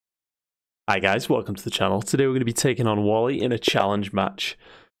Hi guys, welcome to the channel. Today we're going to be taking on Wally in a challenge match.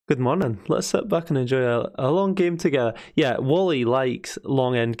 Good morning. Let's sit back and enjoy a long game together. Yeah, Wally likes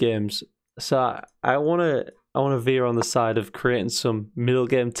long end games, so I want to veer on the side of creating some middle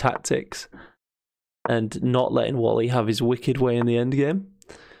game tactics and not letting Wally have his wicked way in the end game.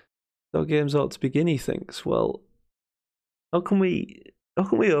 So games ought to begin, he thinks. Well, how can we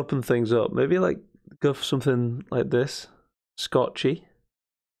open things up? Maybe like go for something like this, Scotchy.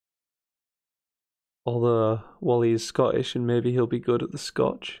 Although Wally is Scottish and maybe he'll be good at the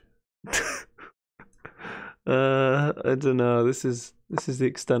Scotch. I don't know. This is the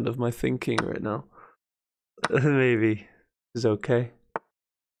extent of my thinking right now. Maybe this is okay.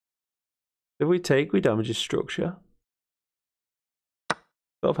 If we take, we damage his structure. Sort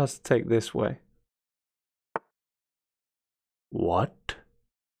of has to take this way. What?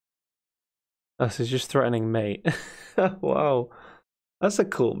 This is just threatening mate. Wow, that's a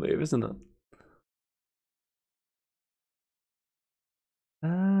cool move, isn't it?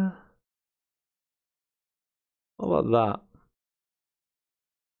 What about that?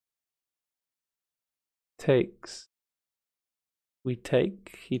 Takes. We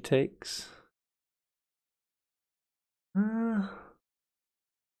take, he takes. I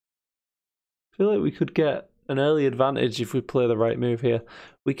feel like we could get an early advantage if we play the right move here.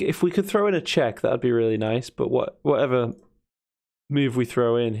 If we could throw in a check, that'd be really nice, but whatever move we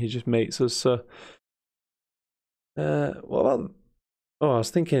throw in, he just mates us, so... what about... Oh, I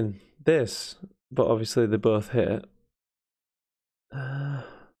was thinking this, but obviously they both hit.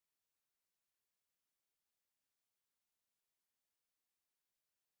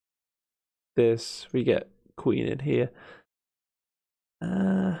 This, we get queen in here.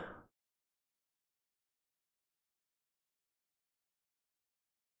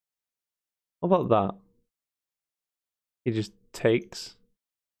 What about that? He just takes.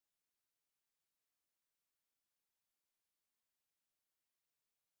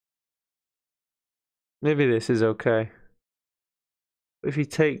 Maybe this is okay. If he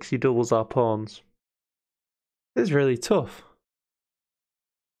takes, he doubles our pawns. This is really tough.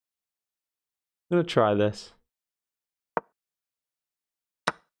 I'm gonna try this.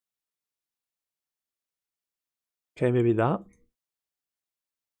 Okay, maybe that.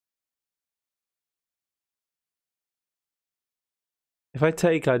 If I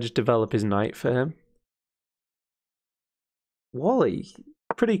take, I just develop his knight for him. Wally,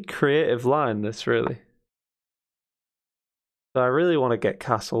 pretty creative line this, really. So I really want to get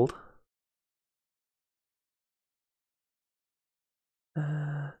castled. If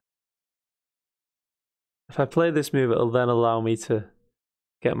I play this move, it'll then allow me to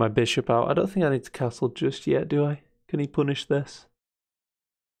get my bishop out. I don't think I need to castle just yet, do I? Can he punish this?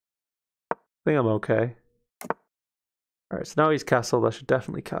 I think I'm okay. Alright, so now he's castled. I should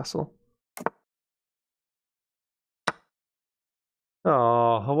definitely castle.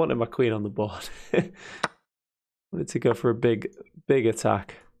 Oh, I wanted my queen on the board. I wanted to go for a big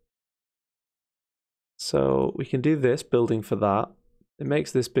attack. So we can do this, building for that. It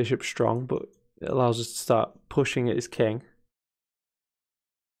makes this bishop strong, but it allows us to start pushing at his king.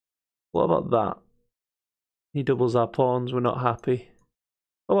 What about that? He doubles our pawns, we're not happy.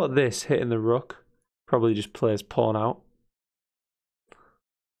 What about this, hitting the rook? Probably just plays pawn out.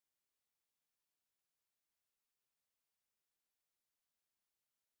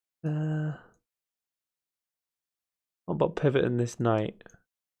 What about pivoting this knight?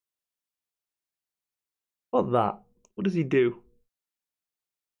 What about that? What does he do?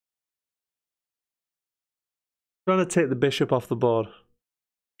 Trying to take the bishop off the board.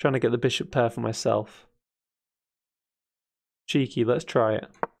 Trying to get the bishop pair for myself. Cheeky, let's try it.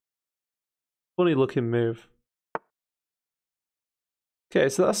 Funny looking move. Okay,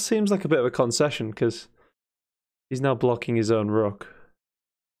 so that seems like a bit of a concession because he's now blocking his own rook.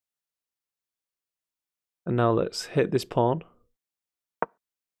 And now let's hit this pawn.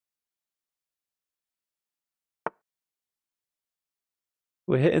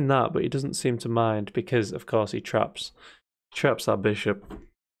 We're hitting that, but he doesn't seem to mind because, of course, he traps our bishop.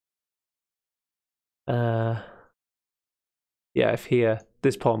 Yeah, if here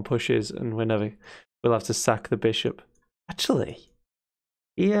this pawn pushes and we'll have to sack the bishop. Actually,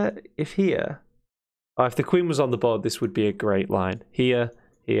 if the queen was on the board, this would be a great line. Here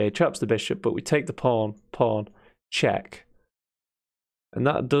he traps the bishop, but we take the pawn, check. And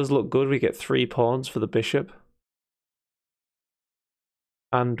that does look good. We get 3 pawns for the bishop.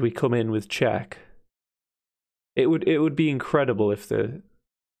 And we come in with check. It would be incredible if the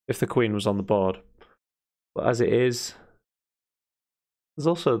queen was on the board. But as it is, there's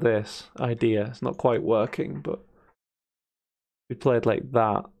also this idea. It's not quite working, but we played like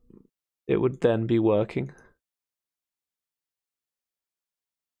that. it would then be working.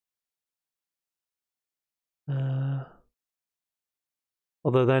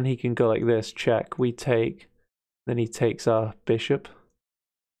 Although then he can go like this, check, we take, then he takes our bishop.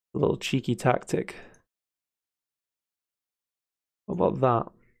 A little cheeky tactic. What about that?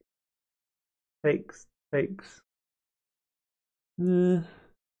 Takes. I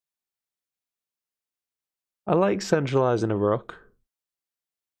like centralizing a rook.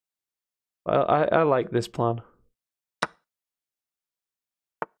 I like this plan.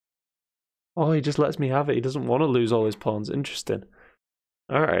 Oh, he just lets me have it. He doesn't want to lose all his pawns. Interesting.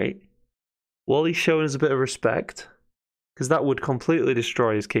 Alright. Wally's showing us a bit of respect. Because that would completely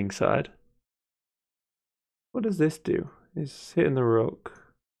destroy his king side. What does this do? He's hitting the rook.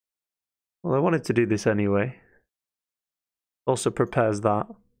 Well, I wanted to do this anyway. Also prepares that.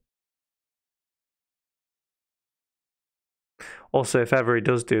 Also, if ever he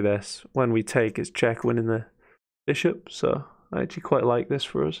does do this, when we take, it's check winning the bishop. So I actually quite like this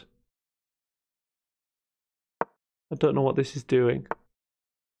for us. I don't know what this is doing.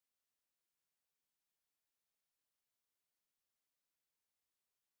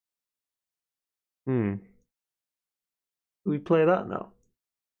 Do we play that now?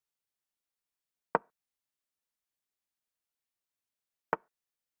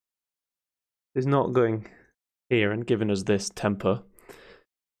 He's not going here and giving us this temper.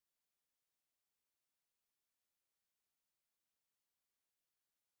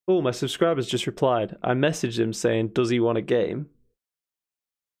 Oh, my subscriber's just replied. I messaged him saying, does he want a game?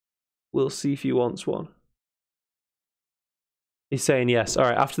 We'll see if he wants one. He's saying yes. All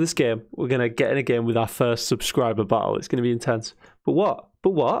right, after this game, we're going to get in a game with our first subscriber battle. It's going to be intense. But what?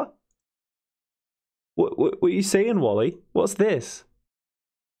 But what? What are you saying, Wally? What's this?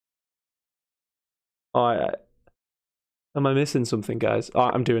 Oh, am I missing something, guys? Oh,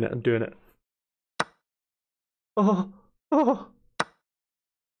 I'm doing it. Oh.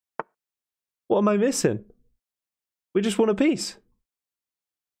 What am I missing? We just won a piece.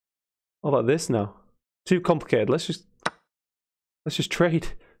 What about this now? Too complicated. Let's just trade.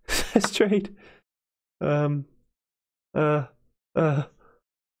 Let's trade. Oh my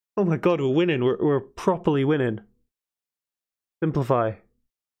god, we're winning. We're properly winning. Simplify.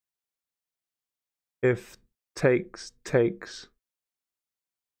 If takes.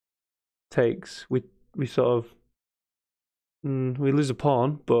 We sort of we lose a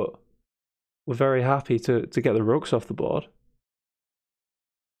pawn, but we're very happy to get the rooks off the board.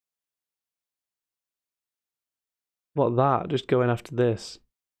 What that? Just going after this.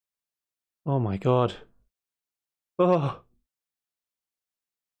 Oh my god. Oh.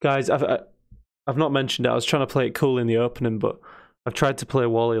 Guys, I've not mentioned it. I was trying to play it cool in the opening, but I've tried to play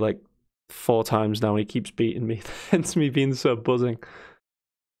Wally like 4 times now and he keeps beating me. Hence me being so buzzing.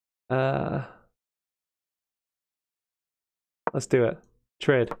 Let's do it.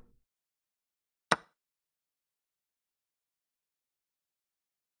 Trade.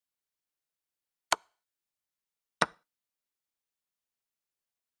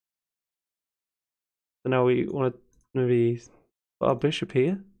 So now we want to maybe put our bishop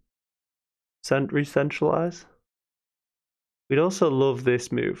here. Re-centralize. We'd also love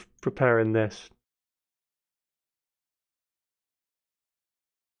this move, preparing this.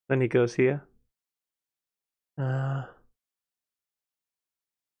 Then he goes here.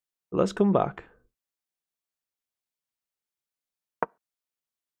 Let's come back.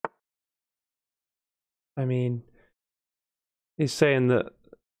 I mean, he's saying that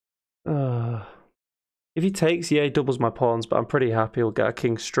if he takes, yeah, he doubles my pawns, but I'm pretty happy he'll get a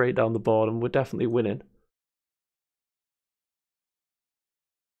king straight down the board and we're definitely winning.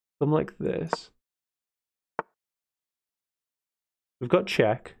 Come like this. We've got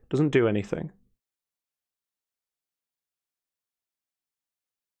check, doesn't do anything.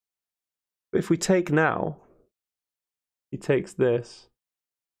 But if we take now, he takes this.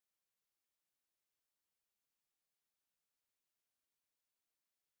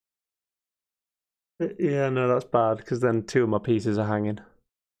 Yeah, no, that's bad, because then 2 of my pieces are hanging.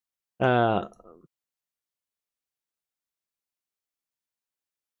 What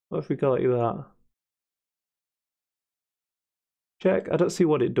if we go like that? Check, I don't see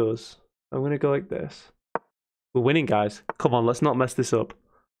what it does. I'm going to go like this. We're winning, guys. Come on, let's not mess this up.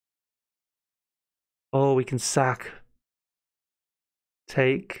 Oh, we can sack.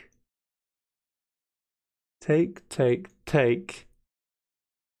 Take.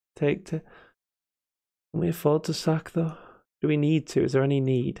 Can we afford to sack, though? Do we need to? Is there any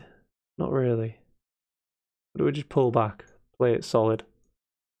need? Not really. Or do we just pull back? Play it solid?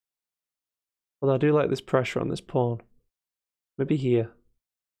 Although I do like this pressure on this pawn. Maybe here.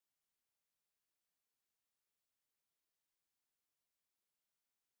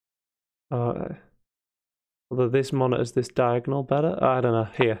 Although this monitors this diagonal better. I don't know.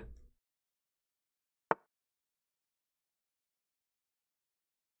 Here.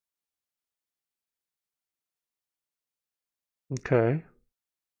 Okay.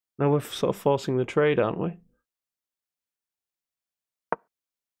 Now we're sort of forcing the trade, aren't we?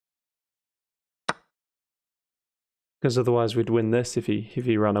 Because otherwise we'd win this if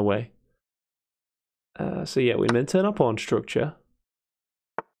he ran away. So yeah, we maintain our pawn structure.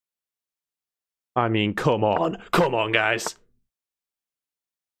 I mean, come on. Come on, guys.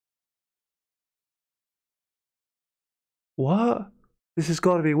 What? This has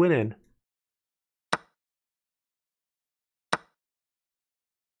got to be winning.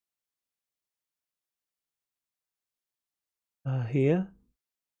 Here.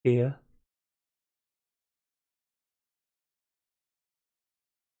 Here.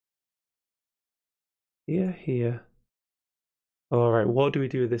 Here. Alright, what do we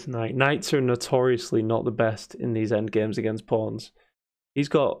do with this knight? Knights are notoriously not the best in these endgames against pawns. He's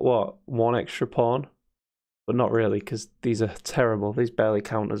got, what, one extra pawn? But not really, because these are terrible. These barely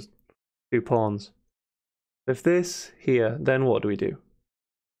count as 2 pawns. If this here, then what do we do?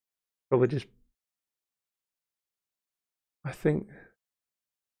 Probably just... I think... Do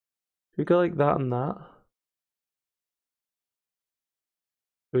we go like that and that?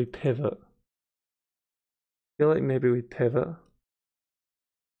 Do we pivot? I feel like maybe we pivot.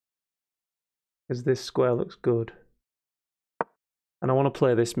 Because this square looks good. And I want to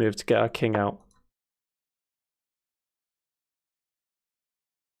play this move to get our king out.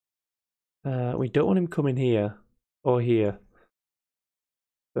 We don't want him coming here. Or here.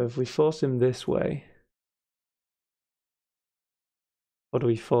 So if we force him this way... Or do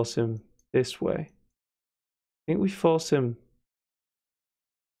we force him this way? I think we force him...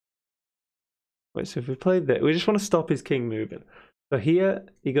 Wait, so if we played that... We just want to stop his king moving. So here,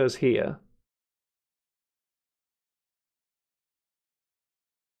 he goes here.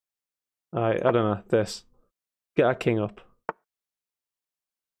 Alright, I don't know, this. Get our king up.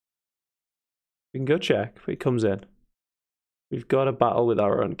 We can go check, but he comes in. We've got a battle with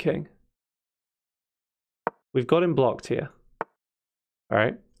our own king. We've got him blocked here.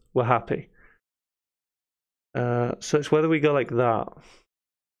 Alright, we're happy. So it's whether we go like that.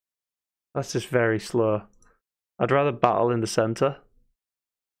 That's just very slow. I'd rather battle in the center.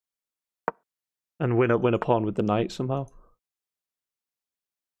 And win a pawn with the knight somehow.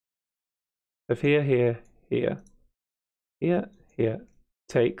 If here,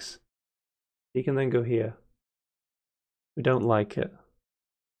 takes, he can then go here. We don't like it.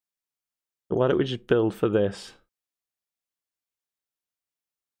 So why don't we just build for this?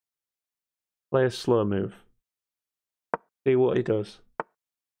 Play a slow move. See what he does.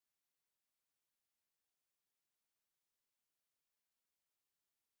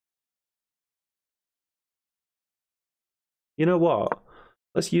 You know what?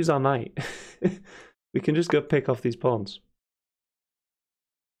 Let's use our knight. We can just go pick off these pawns.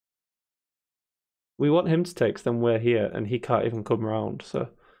 We want him to take, then we're here, and he can't even come around, so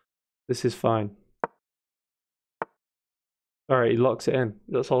this is fine. Alright, he locks it in.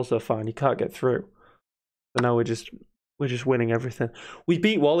 That's also fine. He can't get through. So now we're just winning everything. We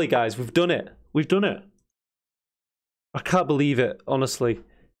beat Wally, guys. We've done it. We've done it. I can't believe it, honestly.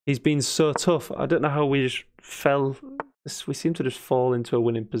 He's been so tough. I don't know how we just fell. We seem to just fall into a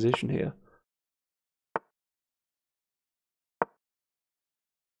winning position here.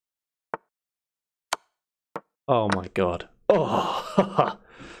 Oh my god. Oh!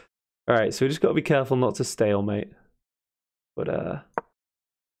 Alright, so we just got to be careful not to stalemate. But,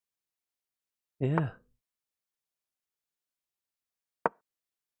 yeah.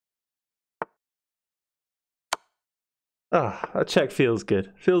 Ah, that check feels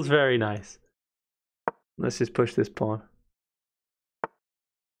good. Feels very nice. Let's just push this pawn.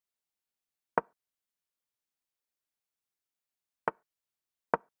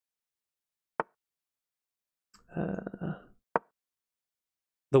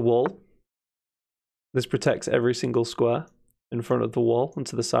 The wall. This protects every single square in front of the wall and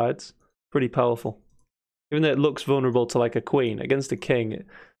to the sides. Pretty powerful. Even though it looks vulnerable to like a queen, against a king,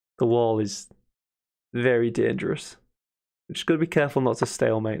 the wall is very dangerous. We're just got to be careful not to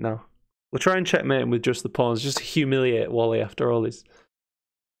stalemate now. We'll try and checkmate him with just the pawns, just to humiliate Wally after all his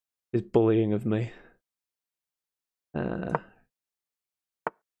bullying of me.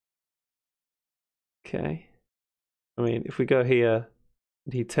 Okay. I mean, if we go here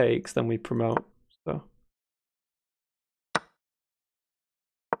and he takes, then we promote. So.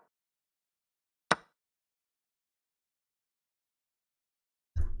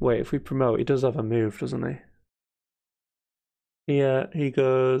 Wait, if we promote, he does have a move, doesn't he? Yeah, he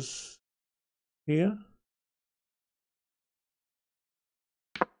goes Here.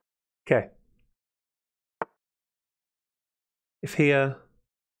 Okay. If here...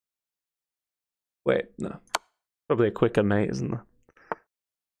 Wait, no. Probably a quicker mate, isn't there?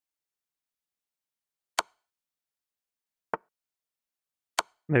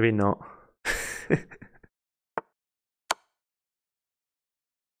 Maybe not.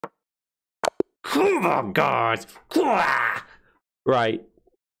 Oh god! Right.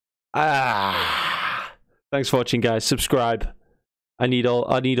 Thanks for watching, guys. Subscribe. I need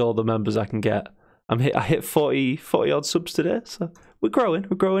all the members I can get. I hit 40 odd subs today, so we're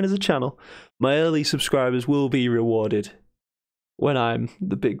growing as a channel. My early subscribers will be rewarded when I'm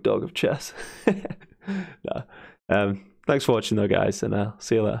the big dog of chess. No. Thanks for watching though, guys, and I'll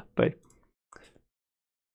see you later. Bye.